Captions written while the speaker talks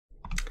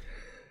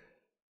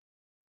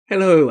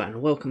Hello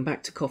and welcome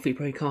back to Coffee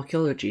Break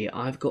Archaeology.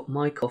 I've got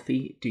my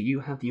coffee. Do you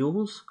have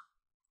yours?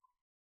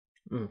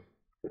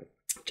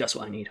 Just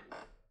what I need.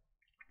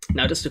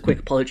 Now, just a quick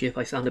apology if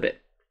I sound a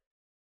bit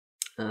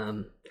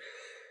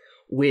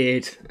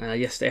weird.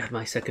 Yesterday I had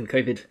my second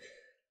COVID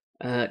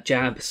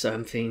jab, so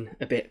I'm feeling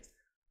a bit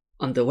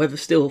under weather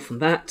still from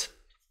that.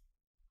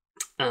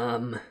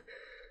 And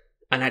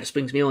that just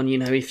brings me on,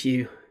 if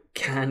you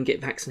can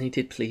get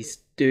vaccinated, please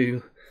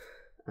do.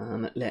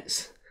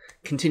 Let's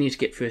continue to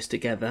get through this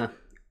together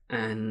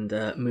and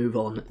move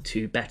on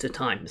to better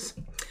times.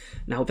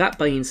 Now, that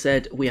being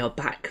said, we are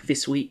back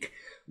this week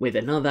with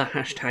another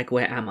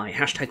 #WhereAmI,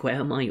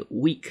 #WhereAmI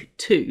week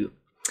 2.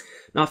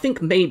 Now, I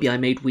think maybe I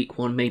made week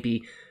 1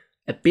 maybe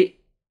a bit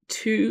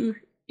too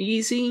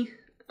easy.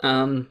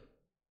 I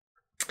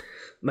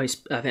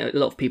think a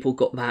lot of people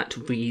got that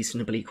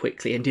reasonably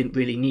quickly and didn't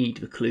really need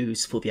the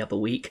clues for the other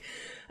week.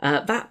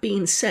 That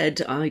being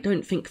said, I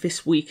don't think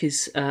this week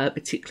is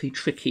particularly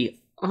tricky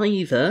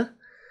either,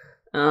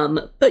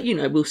 but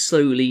we'll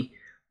slowly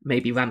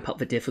maybe ramp up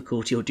the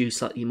difficulty or do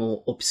slightly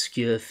more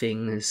obscure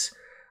things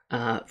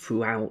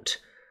throughout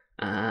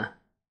the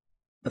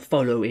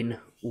following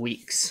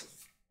weeks.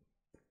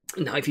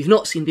 Now, if you've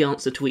not seen the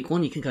answer to week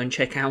 1, you can go and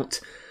check out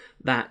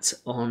that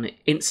on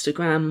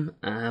Instagram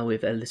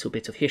with a little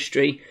bit of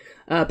history,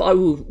 but I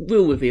will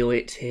reveal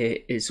it here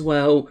as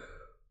well.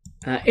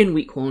 In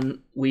week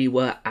 1, we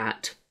were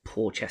at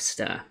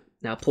Portchester.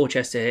 Now,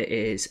 Portchester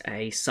is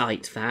a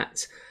site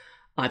that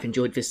I've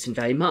enjoyed visiting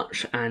very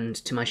much, and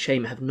to my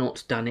shame have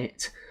not done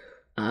it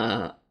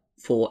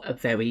for a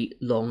very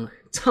long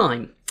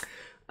time.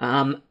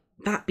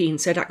 That being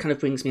said, that kind of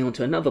brings me on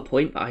to another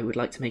point that I would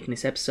like to make in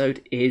this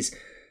episode, is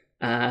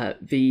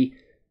the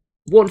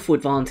wonderful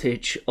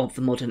advantage of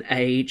the modern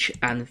age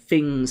and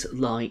things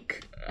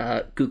like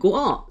Google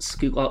Arts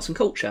and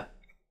Culture,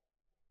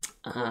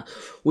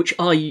 which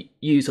I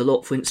use a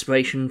lot for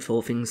inspiration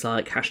for things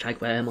like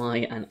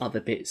 #WhereAmI and other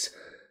bits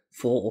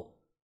for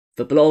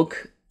the blog.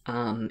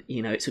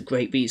 It's a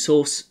great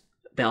resource.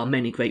 There are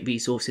many great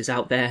resources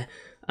out there.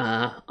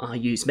 I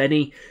use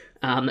many.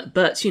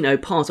 But,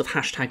 part of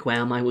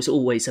 #WhereAmI was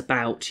always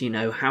about,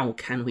 how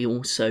can we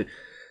also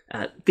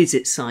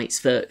visit sites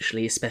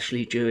virtually,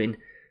 especially during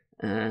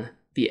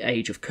the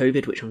age of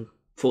COVID, which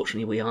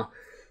unfortunately we are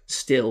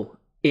still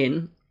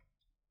in.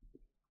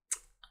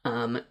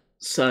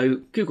 So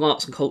Google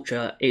Arts and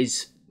Culture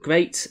is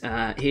great.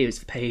 Here's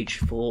the page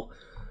for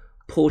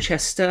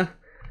Portchester.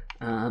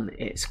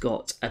 It's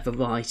got a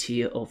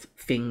variety of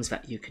things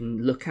that you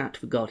can look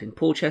at regarding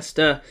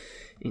Portchester,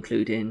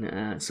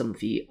 including some of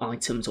the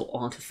items or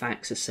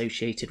artefacts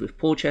associated with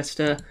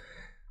Portchester.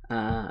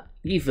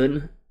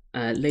 Even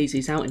lays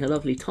these out in a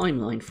lovely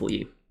timeline for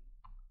you.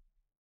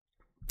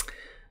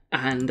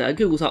 And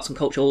Google's Arts and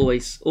Culture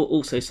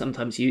also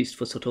sometimes used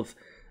for sort of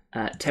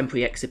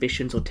temporary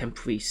exhibitions or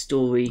temporary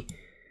story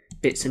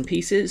bits and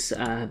pieces.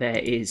 There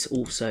is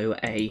also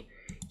a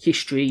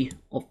history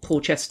of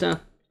Portchester.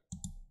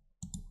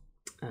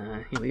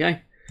 Here we go.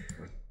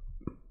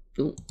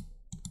 Ooh,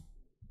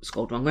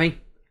 scrolled wrong way.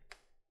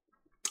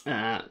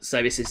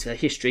 So this is a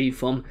history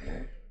from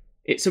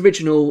its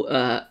original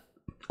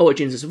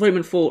origins as a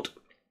Roman fort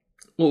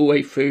all the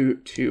way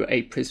through to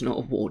a prisoner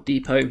of war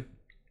depot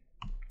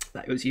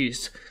that was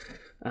used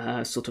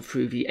sort of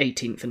through the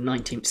 18th and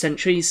 19th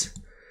centuries.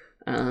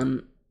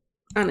 And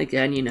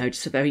again,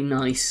 just a very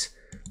nice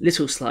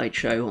little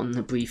slideshow on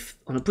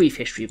a brief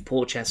history of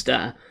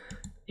Portchester,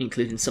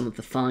 including some of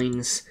the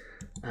finds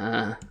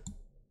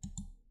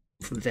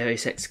from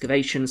various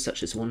excavations,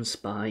 such as ones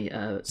by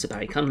Sir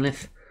Barry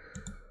Cunliffe,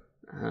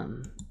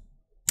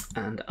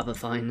 and other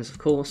finds, of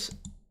course.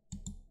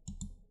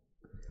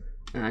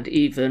 And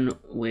even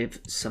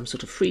with some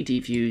sort of 3D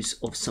views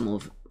of some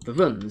of the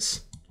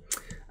rooms,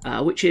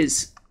 which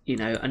is,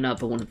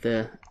 another one of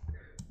the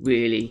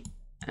really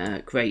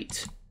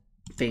great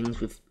things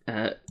with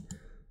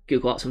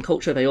Google Arts and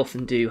Culture. They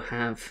often do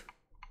have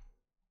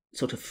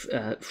sort of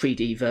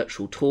 3D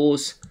virtual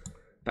tours.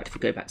 In fact, if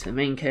we go back to the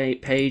main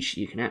page,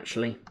 you can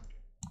actually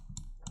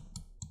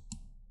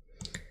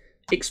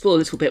explore a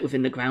little bit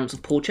within the grounds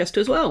of Portchester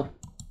as well.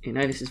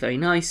 This is very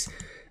nice,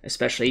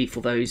 especially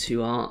for those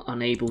who are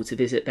unable to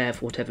visit there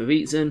for whatever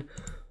reason.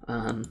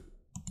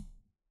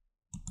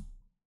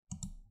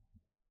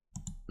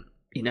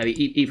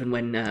 Even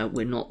when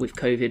we're not with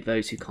COVID,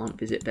 those who can't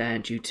visit there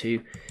due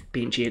to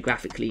being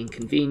geographically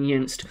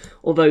inconvenienced,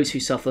 or those who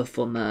suffer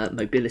from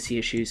mobility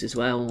issues as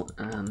well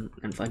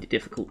and find it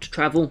difficult to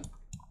travel.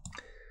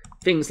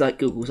 Things like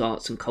Google's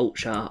Arts and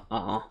Culture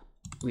are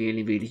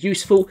really, really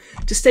useful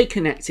to stay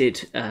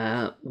connected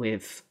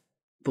with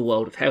the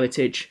world of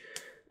heritage,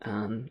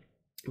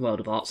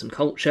 world of arts and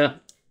culture.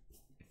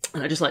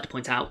 And I'd just like to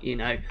point out,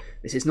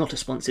 this is not a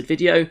sponsored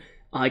video.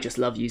 I just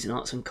love using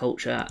arts and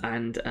culture,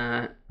 and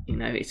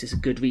it is a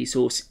good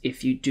resource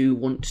if you do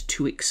want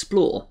to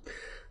explore.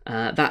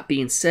 That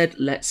being said,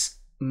 let's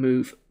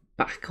move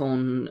back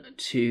on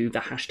to the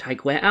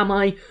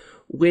 #WhereAmI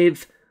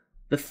with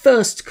the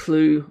first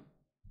clue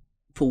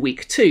for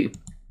week 2.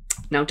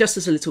 Now, just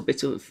as a little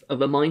bit of a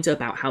reminder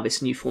about how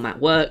this new format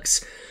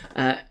works,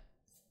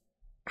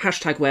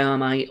 hashtag where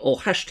am I or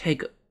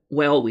hashtag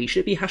where are we?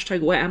 Should it be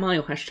hashtag where am I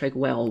or hashtag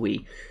where are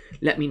we?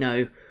 Let me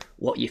know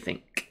what you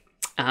think.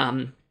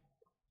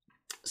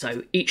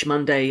 So each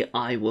Monday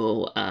I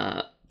will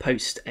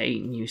post a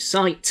new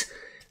site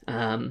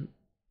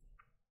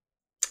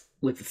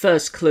with the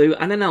first clue,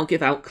 and then I'll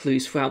give out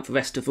clues throughout the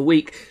rest of the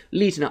week,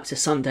 leading up to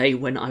Sunday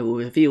when I will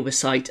reveal the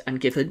site and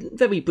give a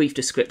very brief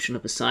description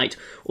of the site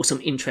or some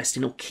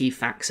interesting or key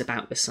facts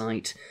about the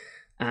site,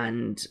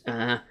 and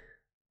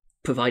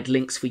provide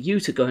links for you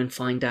to go and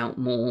find out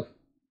more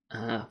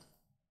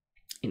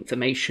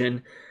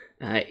information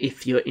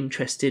if you're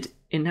interested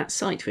in that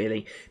site,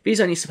 really. These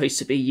are only supposed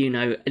to be, you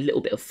know, a little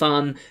bit of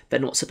fun. They're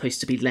not supposed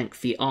to be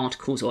lengthy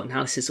articles or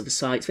analysis of the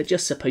sites. They're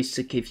just supposed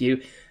to give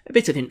you a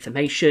bit of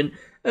information,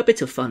 a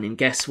bit of fun in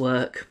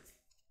guesswork.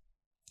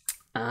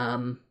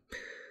 That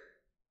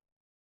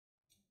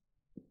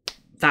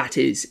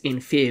is, in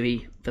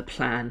theory, the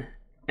plan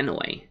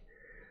anyway.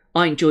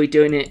 I enjoy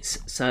doing it,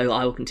 so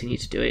I will continue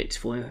to do it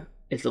for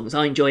as long as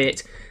I enjoy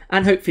it,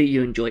 and hopefully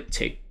you enjoy it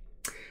too.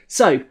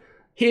 So,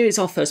 here is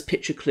our first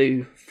picture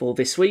clue for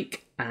this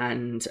week,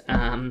 and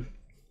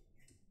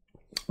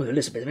with a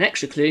little bit of an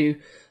extra clue.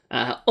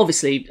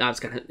 Obviously, I was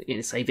going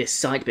to say this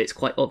site, but it's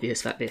quite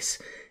obvious that this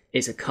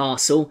is a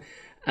castle.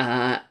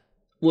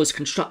 Was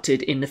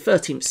constructed in the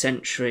 13th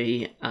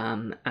century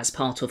as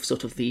part of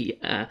sort of the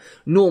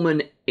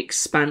Norman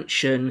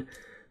expansion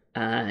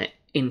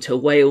into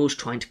Wales,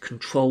 trying to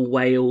control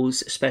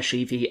Wales,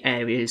 especially the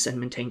areas, and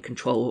maintain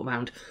control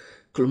around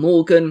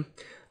Glamorgan.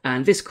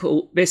 And this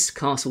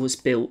castle was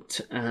built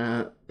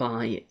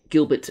by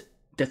Gilbert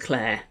De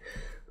Clare,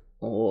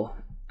 or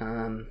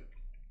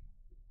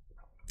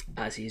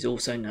as he is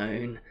also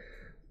known,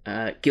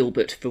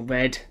 Gilbert the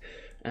Red,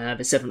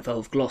 the 7th Earl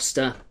of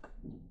Gloucester,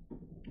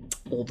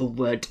 or the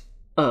Red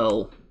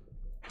Earl.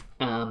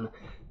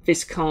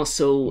 This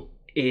castle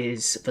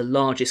is the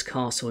largest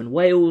castle in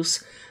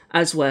Wales,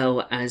 as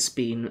well as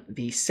being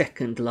the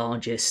second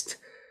largest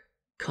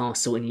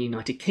castle in the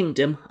United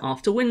Kingdom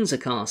after Windsor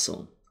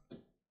Castle.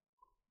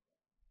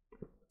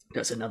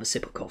 That's another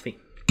sip of coffee.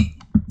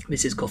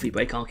 This is Coffee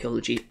Break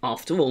Archaeology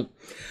after all.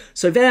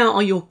 So there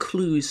are your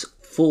clues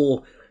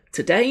for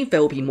today.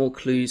 There will be more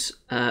clues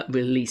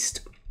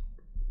released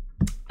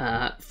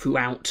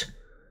throughout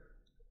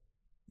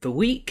the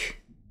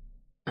week.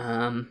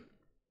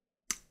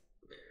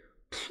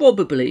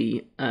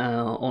 Probably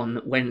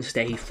on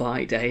Wednesday,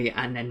 Friday,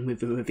 and then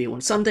with a review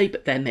on Sunday,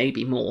 but there may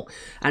be more.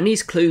 And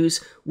these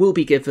clues will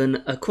be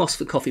given across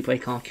the Coffee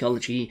Break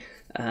Archaeology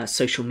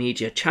social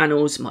media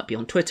channels. It might be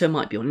on Twitter,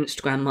 might be on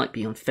Instagram, might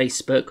be on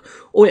Facebook,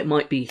 or it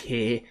might be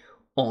here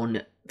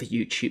on the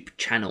YouTube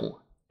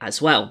channel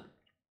as well.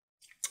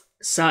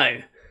 So,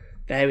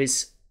 there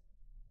is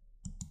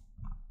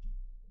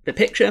the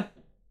picture.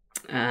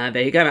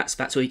 There you go,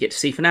 that's all you get to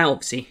see for now.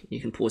 Obviously, you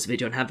can pause the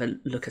video and have a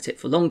look at it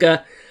for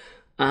longer.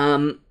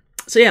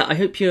 So yeah, I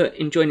hope you're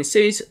enjoying the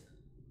series.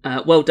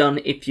 Well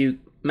done if you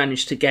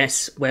managed to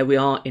guess where we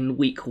are in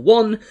week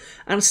 1,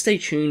 and stay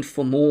tuned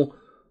for more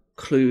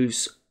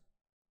clues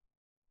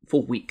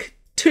for week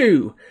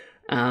 2.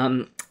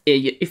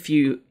 If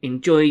you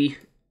enjoy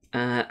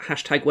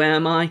hashtag where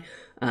am I,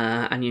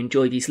 and you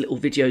enjoy these little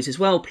videos as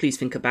well, please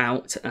think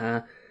about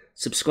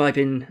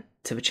subscribing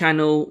to the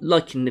channel,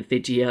 liking the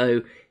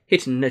video,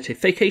 hitting the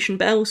notification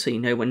bell so you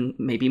know when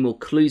maybe more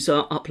clues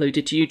are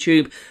uploaded to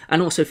YouTube, and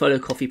also follow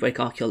Coffee Break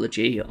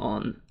Archaeology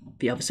on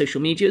the other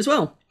social media as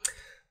well.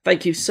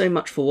 Thank you so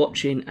much for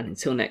watching, and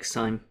until next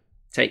time,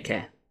 take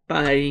care.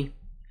 Bye.